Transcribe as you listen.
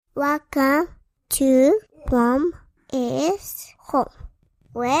Welcome to Mom is Home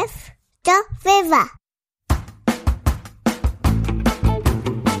with the River.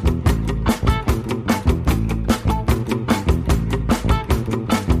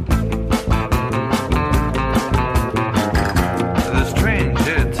 The strange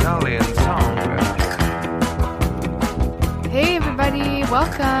Italian song. Hey everybody,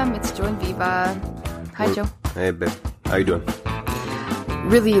 welcome. It's Joe and Viva. Hi Joe. Hey, babe. How you doing?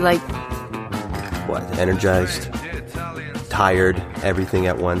 Really What? Energized? Tired? Everything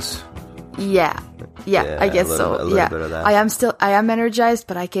at once? Yeah, I guess a so. little bit of that. I am energized,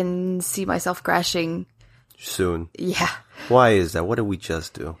 but I can see myself crashing. Soon. Yeah. Why is that? What did we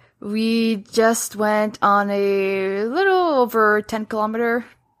just do? We just went on a little over 10-kilometer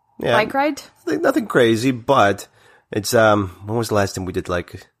bike ride. Nothing crazy, but it's, when was the last time we did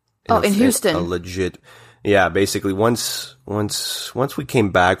in Houston. A legit, yeah, basically once we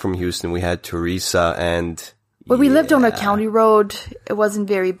came back from Houston, we had Teresa and... But we lived on a county road. It wasn't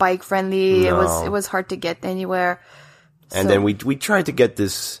very bike friendly. No. It was hard to get anywhere. And then we tried to get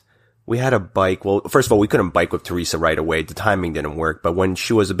this. We had a bike. Well, first of all, we couldn't bike with Teresa right away. The timing didn't work. But when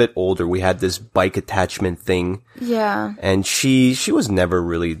she was a bit older, we had this bike attachment thing. Yeah. And she was never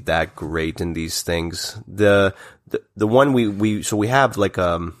really that great in these things. The one we have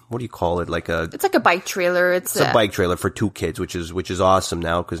what do you call it? It's like a bike trailer. It's a bike trailer for 2 kids, which is awesome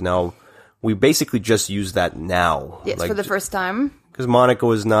now, because now we basically just use that now. Yes, for the first time. Because Monica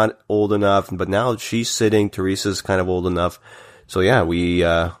was not old enough, but now she's sitting. Teresa's kind of old enough. So yeah, we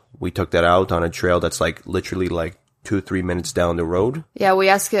took that out on a trail that's literally 2-3 minutes down the road. Yeah, we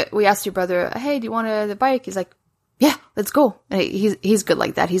asked your brother, hey, do you want the bike? He's like, yeah, let's go. And he's good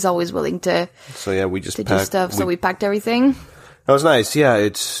like that. He's always willing to. So yeah, we just do stuff. So we packed everything. That was nice. Yeah,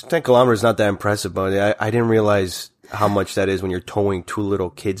 it's 10 kilometers, not that impressive, but I didn't realize how much that is when you're towing 2 little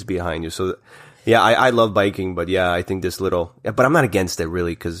kids behind you. So yeah, I love biking, but yeah, I think but I'm not against it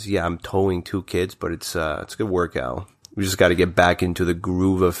really, because yeah, I'm towing 2 kids, but it's a good workout. We just got to get back into the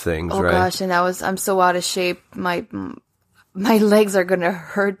groove of things, right? Oh gosh, and I'm so out of shape. My legs are gonna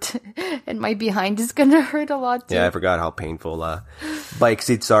hurt, and my behind is gonna hurt a lot too. Yeah, I forgot how painful bike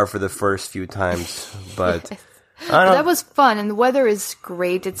seats are for the first few times, but yes. I don't know. That was fun, and the weather is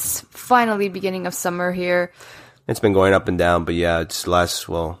great. It's finally beginning of summer here. It's been going up and down, but yeah,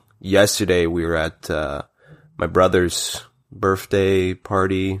 yesterday we were at my brother's birthday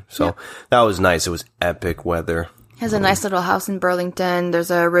party, so that was nice. It was epic weather. He has a nice little house in Burlington.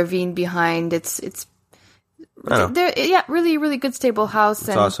 There's a ravine behind. Really, really good stable house.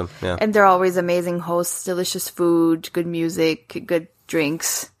 It's awesome, yeah. And they're always amazing hosts, delicious food, good music, good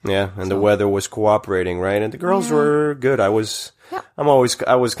drinks. Yeah, and the weather was cooperating, right? And the girls were good. I was kind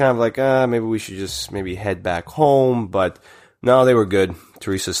of like, maybe we should just head back home, but no, they were good.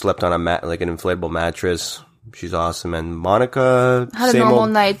 Teresa slept on an inflatable mattress. She's awesome. And Monica had a normal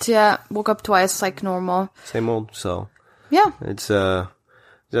night. Yeah, woke up twice like normal. Same old. So yeah, it's that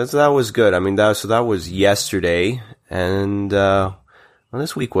was good. I mean, that was yesterday, and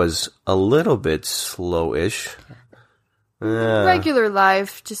this week was a little bit slowish. Regular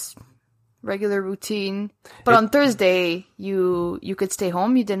life, just regular routine. But on Thursday, you could stay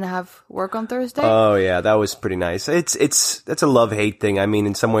home. You didn't have work on Thursday. Oh yeah, that was pretty nice. That's a love-hate thing. I mean,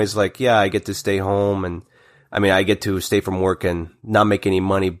 in some ways, I get to stay home, and I mean, I get to stay from work and not make any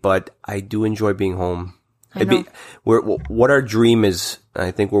money, but I do enjoy being home. What our dream is,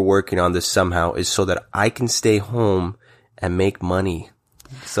 I think we're working on this somehow, is so that I can stay home and make money.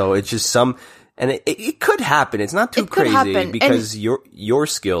 So it's just and it could happen. It's not too crazy because your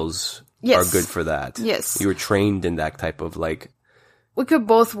skills are good for that. Yes. You were trained in that type of We could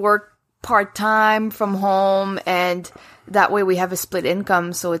both work part-time from home, and that way we have a split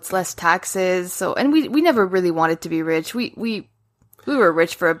income, so it's less taxes. So, and we never really wanted to be rich. We were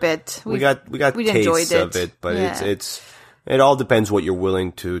rich for a bit. We tastes of it, but it all depends what you're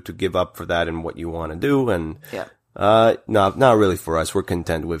willing to give up for that and what you want to do. And not really for us. We're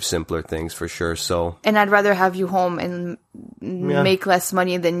content with simpler things for sure. So, and I'd rather have you home and make less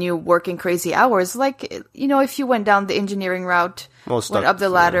money than you working crazy hours. If you went down the engineering route, went up the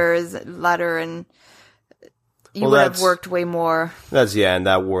ladder, and you would have worked way more. In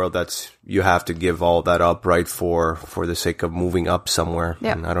that world, you have to give all that up, right, for the sake of moving up somewhere.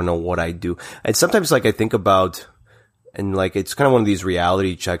 Yeah. And I don't know what I do. And sometimes, I think about, and it's kind of one of these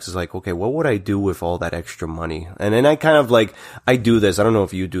reality checks. Is okay, what would I do with all that extra money? And then I kind of I do this. I don't know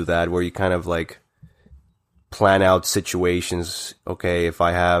if you do that, where you kind of plan out situations. Okay, if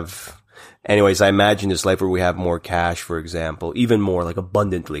I have, anyways, I imagine this life where we have more cash, for example, even more,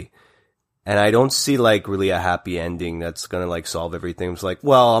 abundantly. And I don't see like really a happy ending that's going to like solve everything. It's like,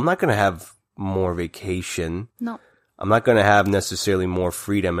 well, I'm not going to have more vacation. No. I'm not going to have necessarily more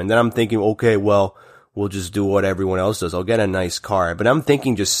freedom. And then I'm thinking, okay, well, we'll just do what everyone else does. I'll get a nice car. But I'm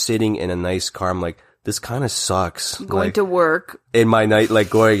thinking just sitting in a nice car, I'm like, this kind of sucks. Going like, to work. In my night, like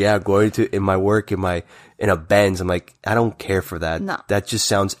going to, in my work, in a Benz. I'm like, I don't care for that. No. That just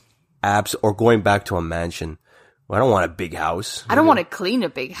sounds or going back to a mansion. Well, I don't want a big house. I don't want to clean a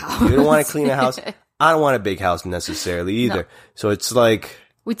big house. You don't want to clean a house. I don't want a big house necessarily either. No. So it's like,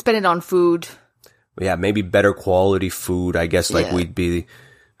 we'd spend it on food. Yeah, maybe better quality food. I guess like we'd be,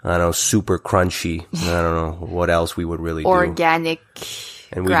 I don't know, super crunchy. I don't know what else we would really Organic,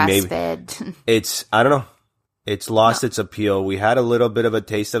 and grass-fed. I don't know. It's lost its appeal. We had a little bit of a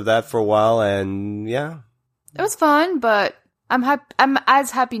taste of that for a while, and yeah. It was fun, but I'm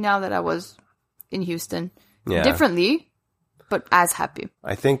as happy now that I was in Houston. Yeah. Differently, but as happy.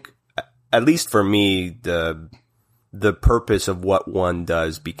 I think, at least for me, the purpose of what one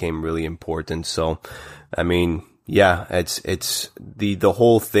does became really important. So, I mean, yeah, it's the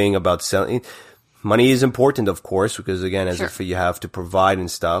whole thing about selling. Money is important, of course, because again, as if you have to provide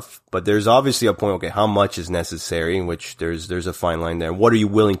and stuff, but there's obviously a point, okay, how much is necessary, in which there's a fine line there. What are you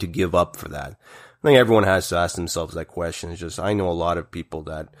willing to give up for that? I think everyone has to ask themselves that question. It's just, I know a lot of people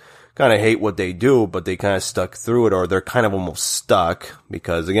that kind of hate what they do, but they kind of stuck through it, or they're kind of almost stuck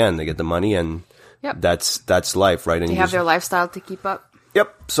because again, they get the money and that's life, right? And they have their lifestyle to keep up.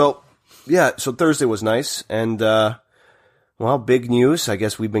 Yep. So, yeah, so Thursday was nice. And, well, big news. I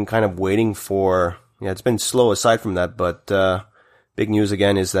guess we've been kind of waiting for, it's been slow aside from that, but, big news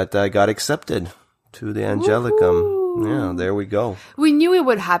again is that I got accepted to the Angelicum. Woo-hoo. Yeah, there we go. We knew it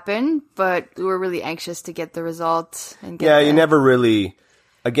would happen, but we were really anxious to get the result. And get you never really,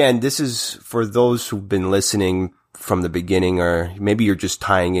 again, this is for those who've been listening from the beginning, or maybe you're just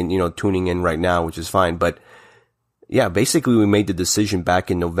tuning in right now, which is fine. But yeah, basically we made the decision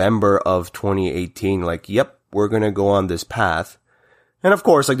back in November of 2018, like, yep, we're going to go on this path. And of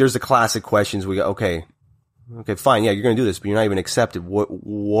course, like there's the classic questions. We go, okay, fine. Yeah, you're going to do this, but you're not even accepted.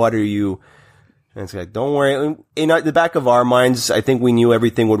 What are you? And it's like, don't worry. In the back of our minds, I think we knew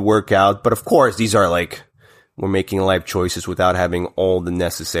everything would work out. But of course, these are like, we're making life choices without having all the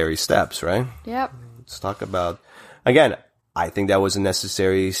necessary steps, right? Yep. Let's talk about, again, I think that was a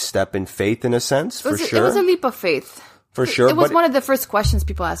necessary step in faith in a sense, for sure. It was a leap of faith. For sure. It was one of the first questions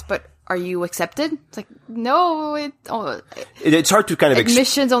people asked, but are you accepted? It's like, no, it's hard to kind of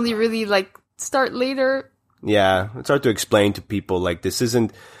admissions only really like start later. Yeah. It's hard to explain to people like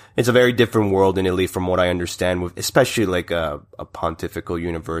it's a very different world in Italy from what I understand, with especially like a pontifical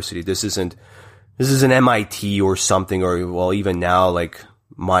university. This isn't MIT or something, or well, even now, like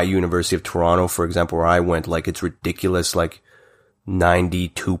my University of Toronto, for example, where I went, like it's ridiculous, like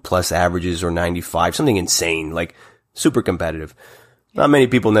 92 plus averages or 95, something insane, like super competitive. Not many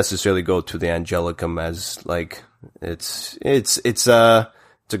people necessarily go to the Angelicum as like, it's a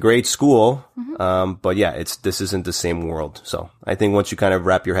great school. Mm-hmm. But yeah, this isn't the same world. So I think once you kind of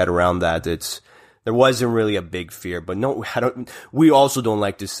wrap your head around that, there wasn't really a big fear, but no, we also don't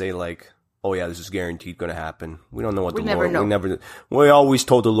like to say like, oh yeah, this is guaranteed going to happen. We don't know what we always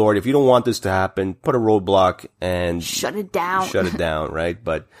told the Lord, if you don't want this to happen, put a roadblock and shut it down, right?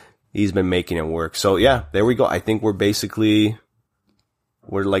 But he's been making it work. So yeah, there we go. I think we're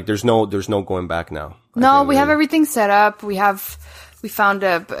like, there's no going back now. No, we have everything set up. We found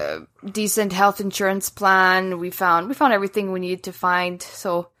a decent health insurance plan. We found everything we needed to find.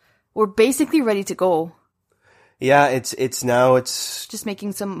 So we're basically ready to go. Yeah, it's just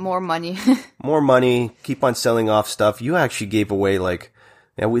making some more money. More money, keep on selling off stuff. You actually gave away like,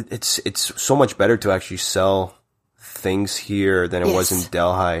 it's so much better to actually sell things here than it was in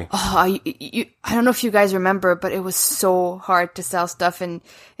Delhi. Oh, I don't know if you guys remember, but it was so hard to sell stuff in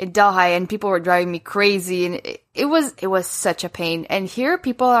Delhi, and people were driving me crazy, and it was such a pain. And here,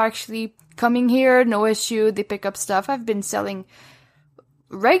 people are actually coming here, no issue. They pick up stuff. I've been selling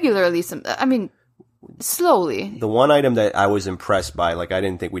regularly. Slowly. The one item that I was impressed by, like I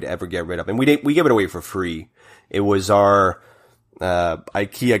didn't think we'd ever get rid of, and we gave it away for free. It was our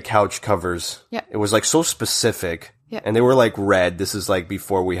IKEA couch covers. Yeah. It was like so specific. Yeah. And they were like red. This is like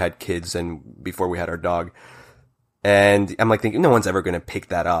before we had kids and before we had our dog. And I'm like thinking, no one's ever going to pick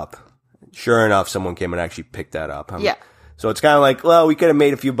that up. Sure enough, someone came and actually picked that up. Yeah. So it's kind of like, well, we could have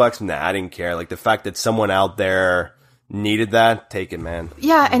made a few bucks. Nah, I didn't care. Like the fact that someone out there needed that, take it, man.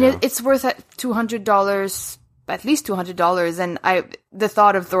 Yeah, and it's worth $200, at least $200. And the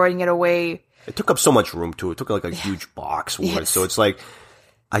thought of throwing it away. It took up so much room too. It took like a huge box. Yes. So it's like,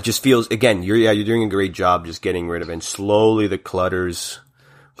 I just feel, again, you're doing a great job just getting rid of it. And slowly the clutters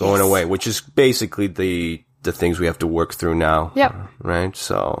going away, which is basically the things we have to work through now. Yep. Right?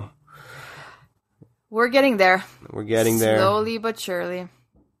 So we're getting there. We're getting there. Slowly but surely.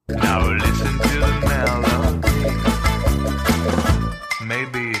 Now listen to the melody.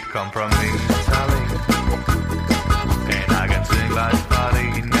 Maybe it come from Italy. And I can sing like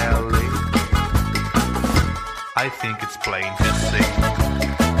Buddy Nelly. I think it's plain to see.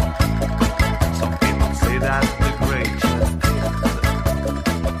 Some people say that's the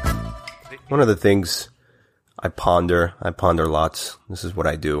great. One of the things I ponder lots. This is what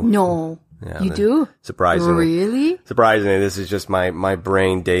I do. No. Yeah, you do? Surprisingly. Really? Surprisingly, this is just my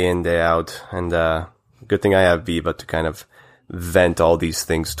brain day in, day out. And good thing I have Viva to kind of vent all these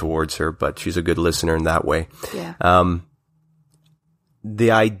things towards her, but she's a good listener in that way. Yeah.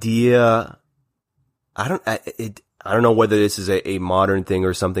 The idea, I don't know whether this is a modern thing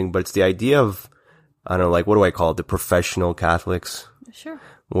or something, but it's the idea of, I don't know, like, what do I call it? The professional Catholics? Sure.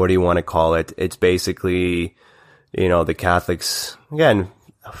 What do you want to call it? It's basically, the Catholics, again,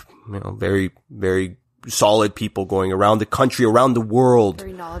 very, very solid people going around the country, around the world.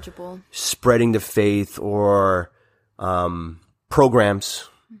 Very knowledgeable. Spreading the faith, or programs,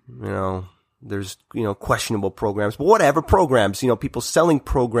 there's, questionable programs, but whatever programs, people selling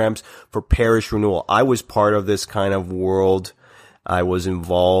programs for parish renewal. I was part of this kind of world. I was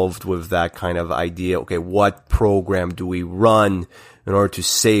involved with that kind of idea. Okay, what program do we run in order to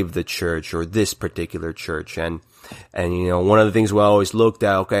save the church or this particular church? And one of the things we always looked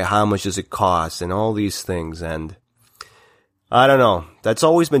at, okay, how much does it cost and all these things. And I don't know. That's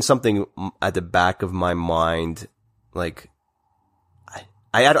always been something at the back of my mind. Like,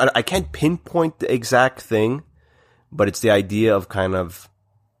 I can't pinpoint the exact thing, but it's the idea of kind of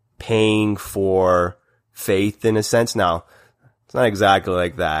paying for faith in a sense. Now, it's not exactly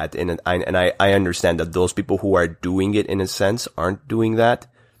like that. And I understand that those people who are doing it in a sense aren't doing that.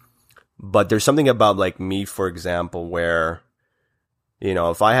 But there's something about, like, me, for example, where,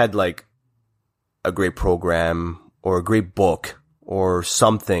 if I had, like, a great program or a great book or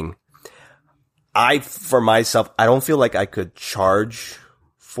something, for myself, I don't feel like I could charge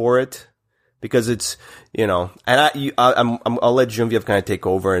for it, because it's, and I'll let Genevieve kind of take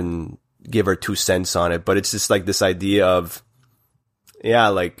over and give her 2 cents on it, but it's just like this idea of,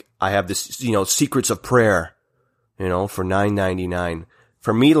 like, I have this, secrets of prayer, for $9.99.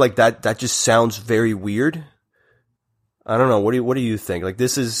 For me, like, that just sounds very weird. I don't know. What do you think? Like,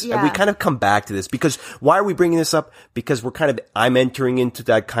 this is, we kind of come back to this, because why are we bringing this up? Because I'm entering into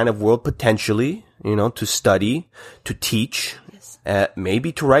that kind of world potentially, to study, to teach,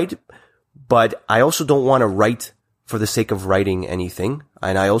 maybe to write, but I also don't want to write for the sake of writing anything.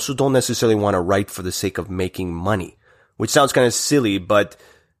 And I also don't necessarily want to write for the sake of making money, which sounds kind of silly, but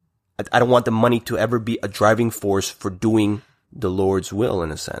I don't want the money to ever be a driving force for doing the Lord's will,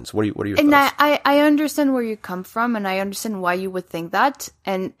 in a sense. What are your thoughts? And I understand where you come from, and I understand why you would think that.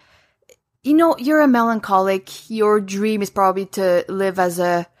 And, you're a melancholic. Your dream is probably to live as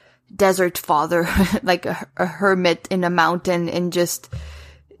a desert father, like a hermit in a mountain, and just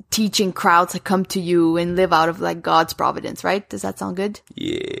teaching crowds to come to you and live out of, like, God's providence, right? Does that sound good?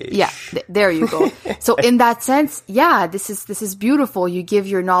 Yeah. There you go. So in that sense, this is beautiful. You give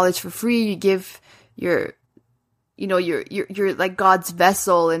your knowledge for free. You give you're like God's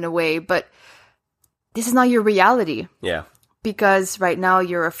vessel in a way, but this is not your reality. Yeah. Because right now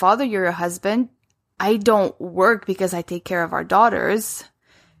you're a father, you're a husband. I don't work because I take care of our daughters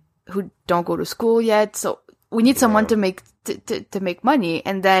who don't go to school yet. So we need someone to make money.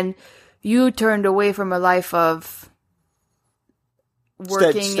 And then you turned away from a life of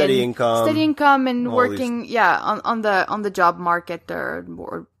working, steady income and working, on the job market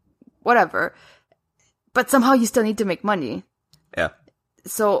or whatever. But somehow you still need to make money. Yeah.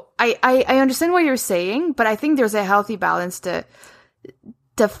 So I understand what you're saying, but I think there's a healthy balance to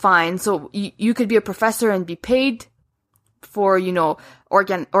find. So you could be a professor and be paid for,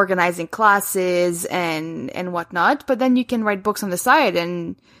 organizing classes and whatnot, but then you can write books on the side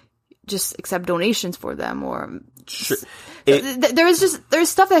and just accept donations for them, or sure. There's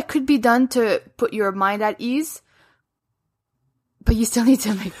stuff that could be done to put your mind at ease. But you still need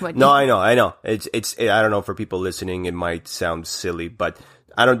to make money. No, I know. It's I don't know, for people listening, it might sound silly, but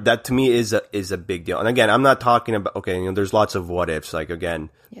that to me is a big deal. And again, I'm not talking about, okay, there's lots of what ifs. Like,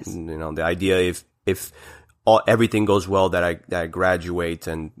 again, the idea if everything goes well, that I graduate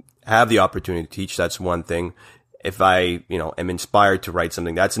and have the opportunity to teach, that's one thing. If I, am inspired to write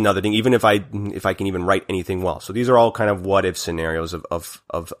something, that's another thing. Even if I can even write anything well. So these are all kind of what if scenarios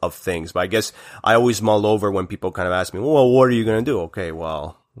of things. But I guess I always mull over when people kind of ask me, well, what are you going to do? Okay,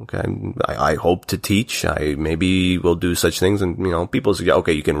 well, Okay, I hope to teach. I maybe will do such things, and people say,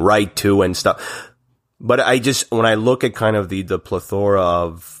 okay, you can write too and stuff. But when I look at kind of the plethora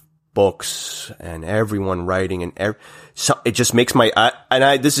of books and everyone writing and it just makes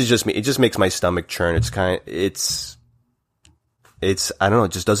this is just me. It just makes my stomach churn. It's I don't know.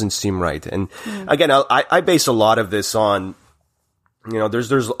 It just doesn't seem right. And again, I base a lot of this on,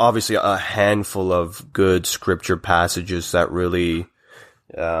 there's obviously a handful of good scripture passages that really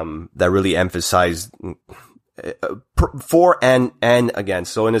emphasize for and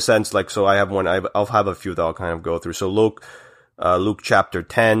against. So in a sense, I have one, I'll have a few that I'll kind of go through. So Luke chapter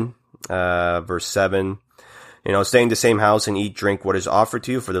 10, verse 7, stay in the same house and eat, drink what is offered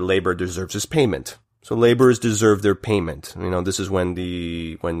to you, for the laborer deserves his payment. So laborers deserve their payment. This is when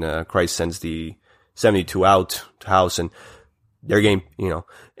Christ sends the 72 out to house, and they're getting,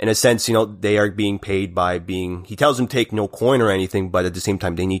 in a sense, they are being paid by he tells them take no coin or anything, but at the same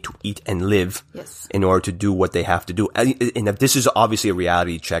time, they need to eat and live in order to do what they have to do. And this is obviously a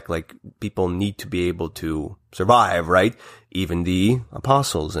reality check. Like, people need to be able to survive, right? Even the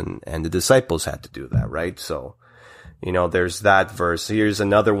apostles and the disciples had to do that, right? So, there's that verse. Here's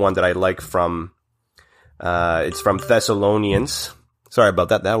another one that I like from, it's from Thessalonians. Sorry about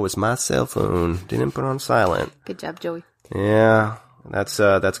that. That was my cell phone. Didn't put on silent. Good job, Joey. Yeah, that's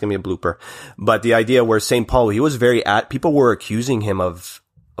gonna be a blooper. But the idea where St. Paul, he was people were accusing him of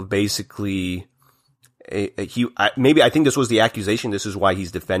basically, I think this was the accusation. This is why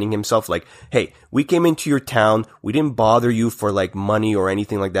he's defending himself. Like, hey, we came into your town. We didn't bother you for like money or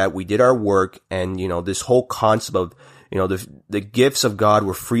anything like that. We did our work. And, this whole concept of, the gifts of God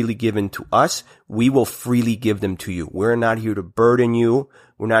were freely given to us. We will freely give them to you. We're not here to burden you.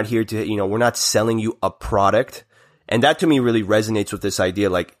 We're not here to, we're not selling you a product. And that to me really resonates with this idea.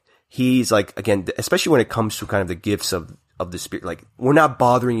 Like, he's like, again, especially when it comes to kind of the gifts of the Spirit, like, we're not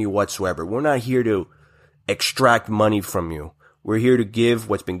bothering you whatsoever. We're not here to extract money from you. We're here to give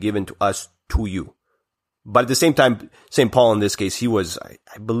what's been given to us to you. But at the same time, St. Paul in this case,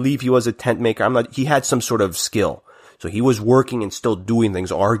 I believe he was a tent maker. He had some sort of skill. So he was working and still doing things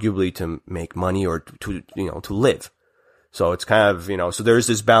arguably to make money or to live. So it's kind of, so there's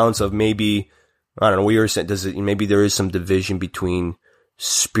this balance of maybe, I don't know what you're saying. Maybe there is some division between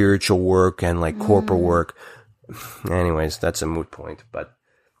spiritual work and like corporate work. Anyways, that's a moot point. But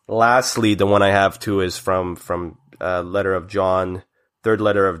lastly, the one I have too is from letter of John, third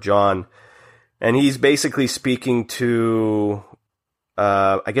letter of John. And he's basically speaking to,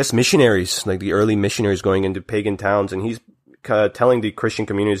 I guess, missionaries, like the early missionaries going into pagan towns. And he's telling the Christian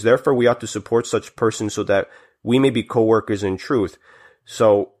communities, therefore we ought to support such persons so that we may be co-workers in truth.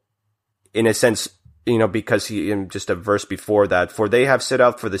 So, in a sense, because in just a verse before that, for they have set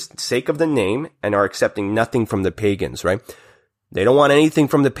out for the sake of the name and are accepting nothing from the pagans, right? They don't want anything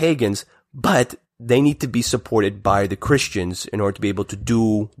from the pagans, but they need to be supported by the Christians in order to be able to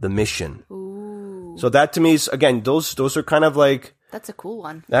do the mission. Ooh. So that to me is, again, those are kind of like... That's a cool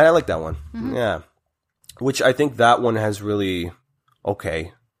one. I like that one. Mm-hmm. Yeah. Which I think that one has really,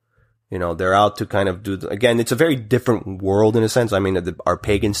 okay. They're out to kind of do, again, it's a very different world in a sense. I mean, are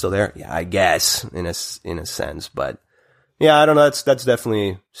pagans still there? Yeah, I guess, in a sense. But, yeah, I don't know. That's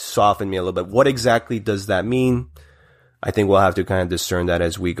definitely softened me a little bit. What exactly does that mean? I think we'll have to kind of discern that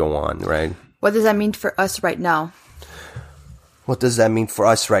as we go on, right? What does that mean for us right now? What does that mean for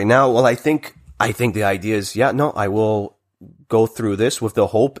us right now? Well, I think the idea is, I will go through this with the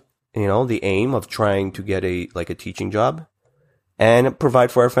hope, the aim of trying to get a teaching job. And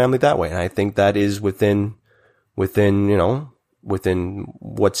provide for our family that way. And I think that is within what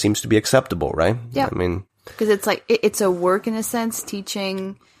seems to be acceptable, right? Yeah. I mean, because it's like, it's a work in a sense,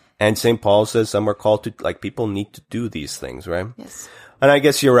 teaching. And St. Paul says some are called to, like, people need to do these things, right? Yes. And I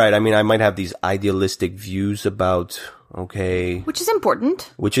guess you're right. I mean, I might have these idealistic views about, okay. Which is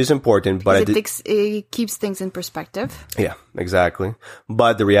important, but it keeps things in perspective. Yeah, exactly.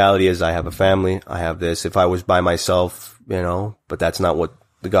 But the reality is I have a family. I have this. If I was by myself, but that's not what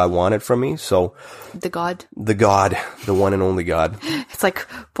the God wanted from me. So the God, the one and only God. It's like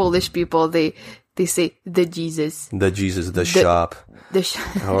Polish people. They say the Jesus, the shop,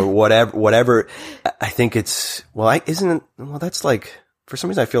 or whatever. I think it's, that's like, for some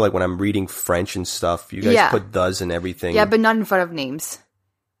reason I feel like when I'm reading French and stuff, you guys put does and everything. Yeah, but not in front of names.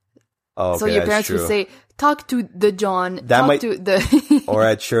 Oh, okay, so your parents would say, talk to the John, or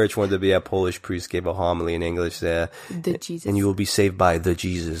at church when a Polish priest gave a homily in English there. The Jesus. And you will be saved by the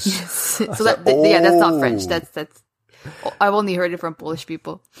Jesus. Yes. So that's not French. That's, I've only heard it from Polish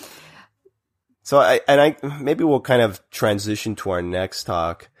people. So maybe we'll kind of transition to our next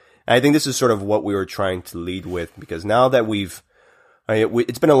talk. And I think this is sort of what we were trying to lead with, because now that we've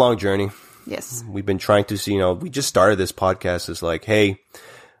It's been a long journey. Yes. We've been trying to see, we just started this podcast as like, hey,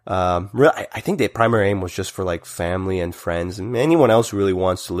 I think the primary aim was just for like family and friends and anyone else who really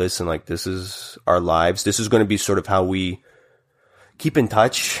wants to listen. Like, this is our lives. This is going to be sort of how we keep in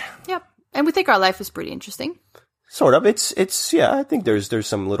touch. Yep. And we think our life is pretty interesting. Sort of. It's yeah, I think there's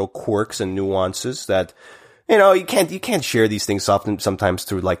some little quirks and nuances that, you can't share these things often sometimes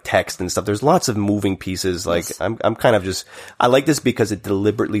through like text and stuff. There's lots of moving pieces. Like, yes. I'm kind of I like this because it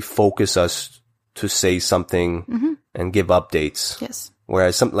deliberately focuses us to say something and give updates. Yes.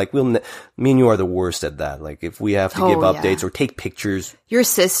 Whereas me and you are the worst at that. Like, if we have to give updates or take pictures. Your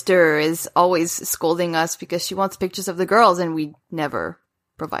sister is always scolding us because she wants pictures of the girls and we never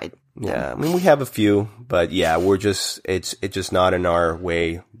provide them. Yeah. I mean, we have a few, but yeah, it's just not in our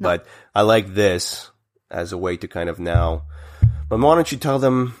way. No. But I like this as a way to kind of now. But why don't you tell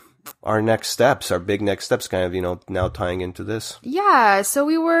them our next steps, our big next steps, kind of, now tying into this? Yeah. So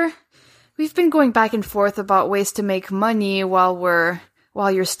we've been going back and forth about ways to make money while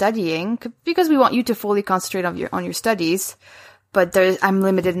you're studying, because we want you to fully concentrate on your studies, but I'm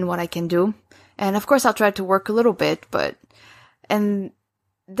limited in what I can do. And of course I'll try to work a little bit, and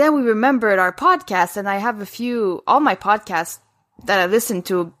then we remembered our podcast, and I have all my podcasts that I listen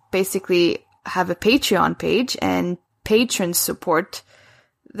to basically have a Patreon page, and patrons support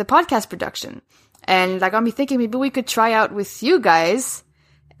the podcast production. And I got me thinking maybe we could try out with you guys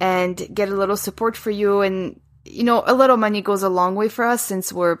and get a little support for you. And, a little money goes a long way for us,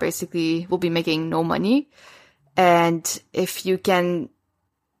 since we'll be making no money. And if you can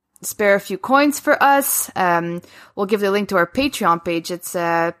spare a few coins for us, we'll give the link to our Patreon page. It's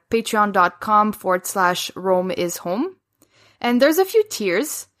patreon.com/Rome is home. And there's a few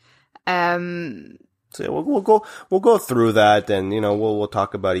tiers. So we'll go through that, and, we'll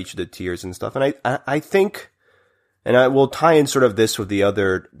talk about each of the tiers and stuff. And I think, and I will tie in sort of this with the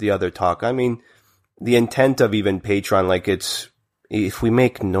other talk. I mean, the intent of even Patreon, like, if we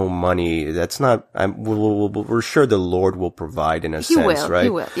make no money, that's not, we're sure the Lord will provide in a sense, right? He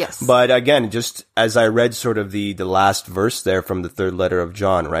will, yes. But again, just as I read sort of the last verse there from the third letter of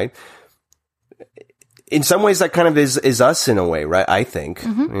John, right? In some ways that kind of is us in a way, right? I think,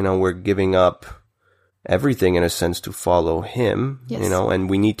 we're giving up everything in a sense to follow him, yes. And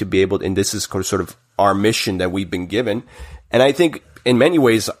we need to be able, and this is sort of our mission that we've been given. And I think in many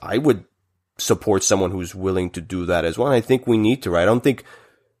ways I would support someone who's willing to do that as well. And I think we need to, right? I don't think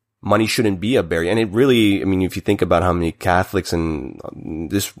money shouldn't be a barrier. And it really, I mean, if you think about how many Catholics and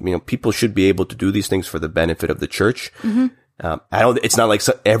this, people should be able to do these things for the benefit of the church. Mm-hmm. It's not like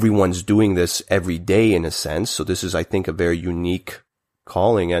everyone's doing this every day in a sense. So this is, I think, a very unique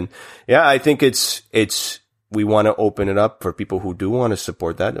calling. And yeah, I think we want to open it up for people who do want to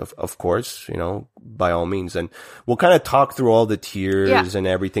support that, of course, by all means. And we'll kind of talk through all the tiers and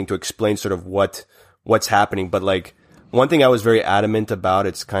everything to explain sort of what's happening. But like, one thing I was very adamant about,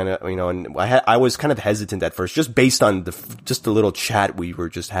 it's kind of, and I was kind of hesitant at first, just based on just the little chat we were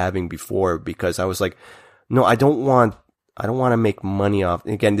just having before, because I was like, no, I don't want to make money off.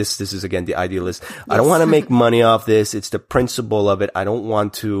 Again, this is again the idealist. Yes. I don't want to make money off this. It's the principle of it. I don't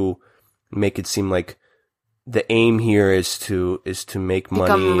want to make it seem like the aim here is to make money,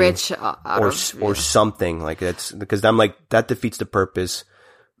 become rich or something like that's, because I'm like, that defeats the purpose.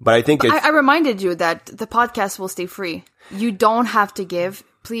 But I think I reminded you that the podcast will stay free. You don't have to give.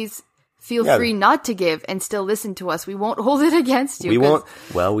 Please feel free not to give and still listen to us. We won't hold it against you. We won't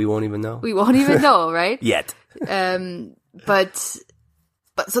even know. We won't even know, right? Yet. But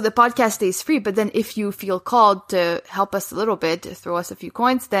so the podcast stays free, but then if you feel called to help us a little bit, to throw us a few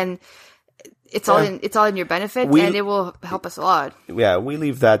coins, then it's all in your benefit, and it will help us a lot. Yeah, we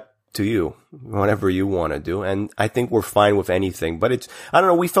leave that to you, whatever you want to do. And I think we're fine with anything, but I don't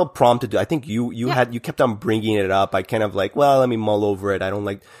know, we felt prompted to, I think you kept on bringing it up. I kind of like, well, let me mull over it. I don't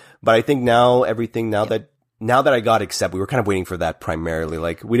like, but I think now that I got accepted, we were kind of waiting for that primarily.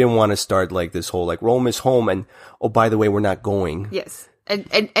 Like, we didn't want to start like this whole, like, Rome is home, and, oh, by the way, we're not going. Yes.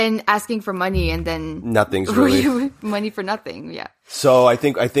 And asking for money, and then nothing's really money for nothing. Yeah. So I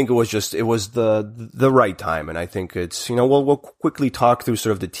think it was the right time. And I think it's, we'll quickly talk through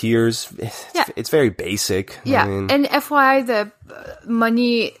sort of the tiers. It's very basic. Yeah. And FYI, the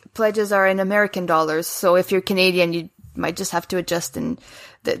money pledges are in American dollars. So if you're Canadian, you might just have to adjust in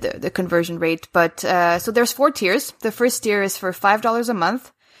the conversion rate. But, so there's 4 tiers. The first tier is for $5 a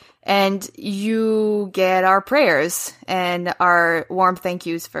month. And you get our prayers and our warm thank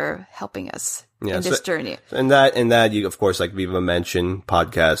yous for helping us in this journey. And that you, of course, like Viva mentioned,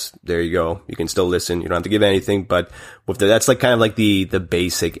 podcast, there you go. You can still listen. You don't have to give anything, but that's like kind of like the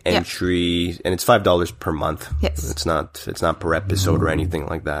basic entry, and it's $5 per month. Yes. It's not per episode or anything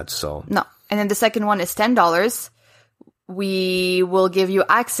like that. So no. And then the second one is $10. We will give you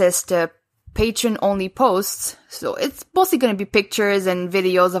access to patron only posts. So it's mostly going to be pictures and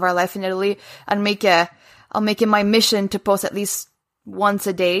videos of our life in Italy. I'll make it my mission to post at least once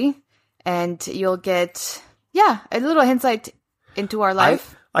a day. And you'll get, a little insight into our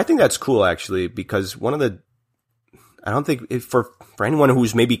life. I think that's cool, actually, because I don't think for anyone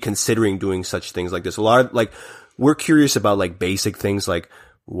who's maybe considering doing such things like this, a lot of, like, we're curious about, like, basic things like,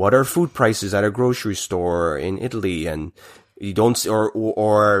 what are food prices at a grocery store in Italy? And you don't,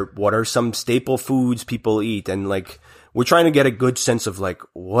 or what are some staple foods people eat? And, like, we're trying to get a good sense of, like,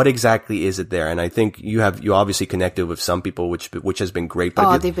 what exactly is it there? And I think you obviously connected with some people, which has been great.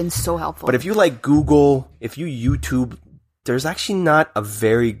 But they've been so helpful. But if you like Google, if you YouTube, there's actually not a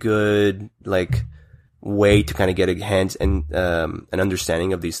very good, like, way to kind of get a hands and, an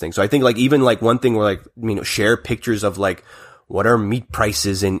understanding of these things. So I think, like, even like one thing where, like, share pictures of, like, what are meat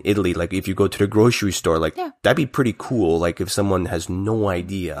prices in Italy? Like, if you go to the grocery store, like, that'd be pretty cool. Like, if someone has no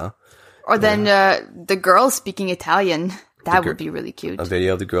idea. Or then the girl speaking Italian. That would be really cute. A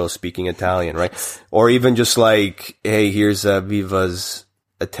video of the girl speaking Italian, right? Or even just like, hey, here's Viva's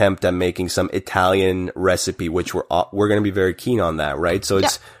attempt at making some Italian recipe, which we're going to be very keen on that, right? So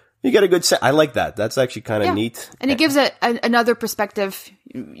you get a good set. I like that. That's actually kind of neat. And it gives another perspective.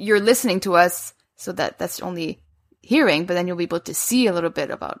 You're listening to us, so that's only hearing, but then you'll be able to see a little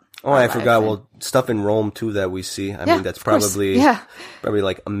bit about. Oh, I forgot. Well, stuff in Rome too that we see. I mean, that's probably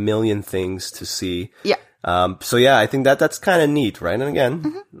like a million things to see. Yeah. So yeah, I think that's kind of neat, right? And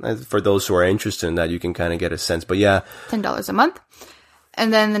again, for those who are interested in that, you can kind of get a sense. But yeah, $10 a month,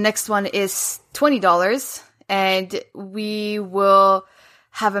 and then the next one is $20, and we will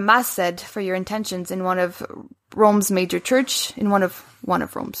have a mass said for your intentions in one of Rome's major church, in one of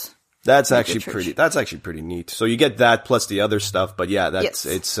Rome's. That's actually pretty neat. So you get that plus the other stuff, but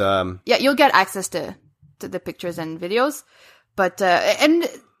it's you'll get access to the pictures and videos, but and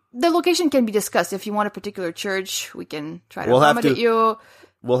the location can be discussed. If you want a particular church, we can try to accommodate you.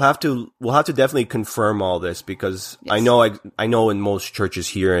 We'll have to definitely confirm all this, because I know in most churches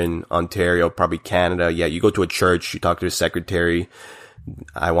here in Ontario, probably Canada, you go to a church, you talk to the secretary.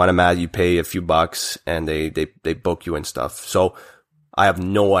 I want to imagine you pay a few bucks and they book you and stuff. So I have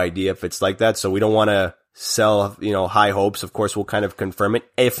no idea if it's like that, so we don't want to sell, high hopes. Of course, we'll kind of confirm it.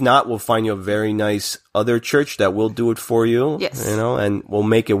 If not, we'll find you a very nice other church that will do it for you. Yes. And we'll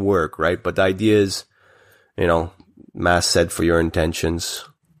make it work, right? But the idea is, mass said for your intentions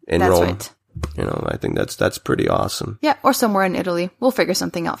in Rome. That's right. I think that's pretty awesome. Yeah, or somewhere in Italy. We'll figure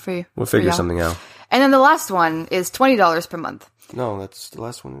something out for you. We'll figure something out. And then the last one is $20 per month. No, that's the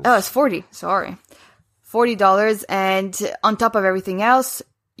last one. Oh, it's 40. Sorry. $40, and on top of everything else,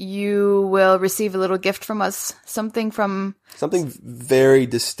 you will receive a little gift from us. Something very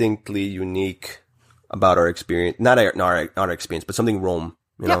distinctly unique about our experience. Not our experience, but something Rome,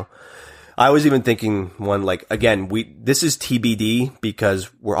 you know. I was even thinking one, like, again, this is TBD because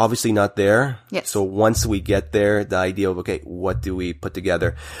we're obviously not there. Yes. So once we get there, the idea of, okay, what do we put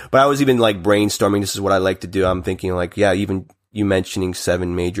together? But I was even like brainstorming. This is what I like to do. I'm thinking like, even you mentioning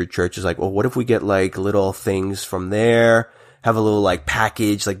 7 major churches, like, well, what if we get like little things from there, have a little like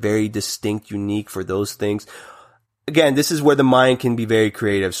package, like very distinct, unique for those things. Again, this is where the mind can be very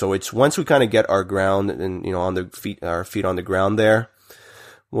creative. So it's once we kind of get our ground and, on our feet on the ground there,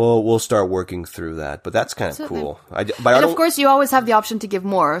 we'll start working through that. But that's kind of cool. And of course, you always have the option to give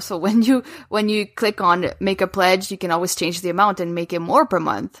more. So when you click on make a pledge, you can always change the amount and make it more per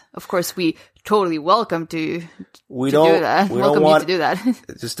month. Of course, we totally welcome to do that. Welcome you to do that.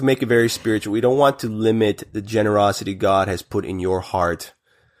 Just to make it very spiritual, we don't want to limit the generosity God has put in your heart.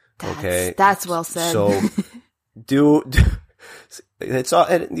 That's well said. So it's all,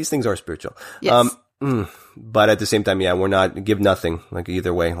 these things are spiritual. Yes. But at the same time, we're not give nothing. Like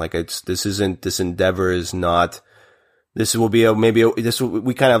either way, like this endeavor is not. This will be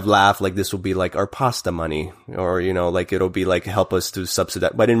we kind of laugh like this will be like our pasta money, or like it'll be like help us to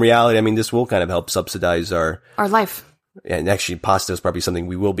subsidize. But in reality, I mean, this will kind of help subsidize our life. And actually, pasta is probably something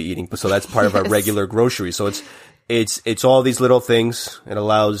we will be eating, so that's part of our regular grocery. So it's all these little things. It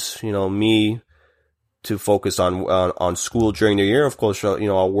allows me to focus on school during the year. Of course,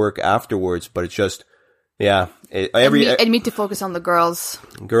 I'll work afterwards, but it's just. Yeah. And me to focus on the girls.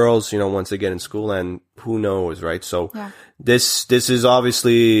 Girls, once they get in school, and who knows, right? So this is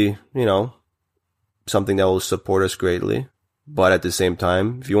obviously, something that will support us greatly. But at the same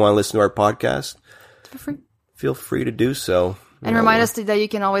time, if you want to listen to our podcast, feel free to do so. And remind us that you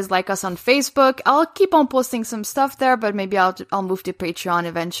can always like us on Facebook. I'll keep on posting some stuff there, but maybe I'll move to Patreon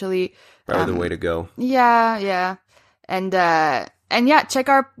eventually. Probably the way to go. Yeah. And yeah, check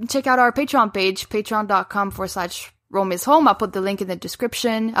out our Patreon page, patreon.com/Rome is Home. I'll put the link in the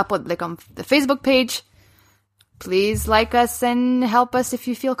description. I'll put on the Facebook page. Please like us and help us if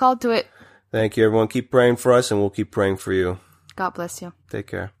you feel called to it. Thank you, everyone. Keep praying for us, and we'll keep praying for you. God bless you. Take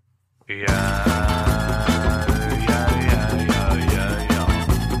care. Yeah.